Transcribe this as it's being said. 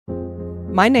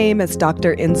My name is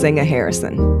Dr. Nzinga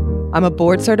Harrison. I'm a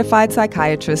board-certified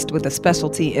psychiatrist with a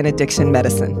specialty in addiction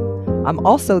medicine. I'm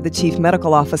also the chief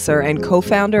medical officer and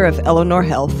co-founder of Eleanor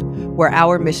Health, where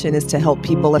our mission is to help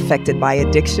people affected by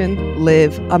addiction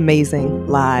live amazing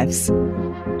lives.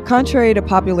 Contrary to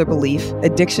popular belief,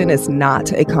 addiction is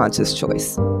not a conscious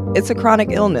choice. It's a chronic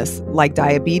illness, like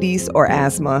diabetes or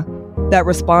asthma, that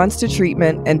responds to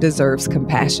treatment and deserves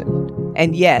compassion.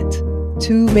 And yet,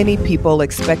 too many people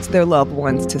expect their loved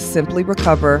ones to simply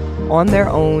recover on their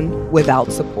own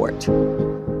without support.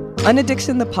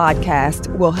 Unaddiction the podcast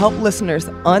will help listeners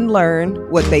unlearn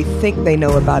what they think they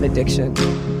know about addiction,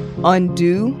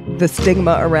 undo the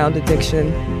stigma around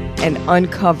addiction, and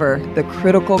uncover the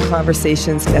critical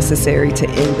conversations necessary to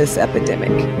end this epidemic.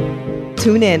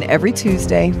 Tune in every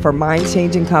Tuesday for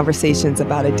mind-changing conversations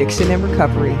about addiction and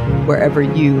recovery wherever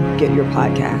you get your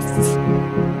podcasts.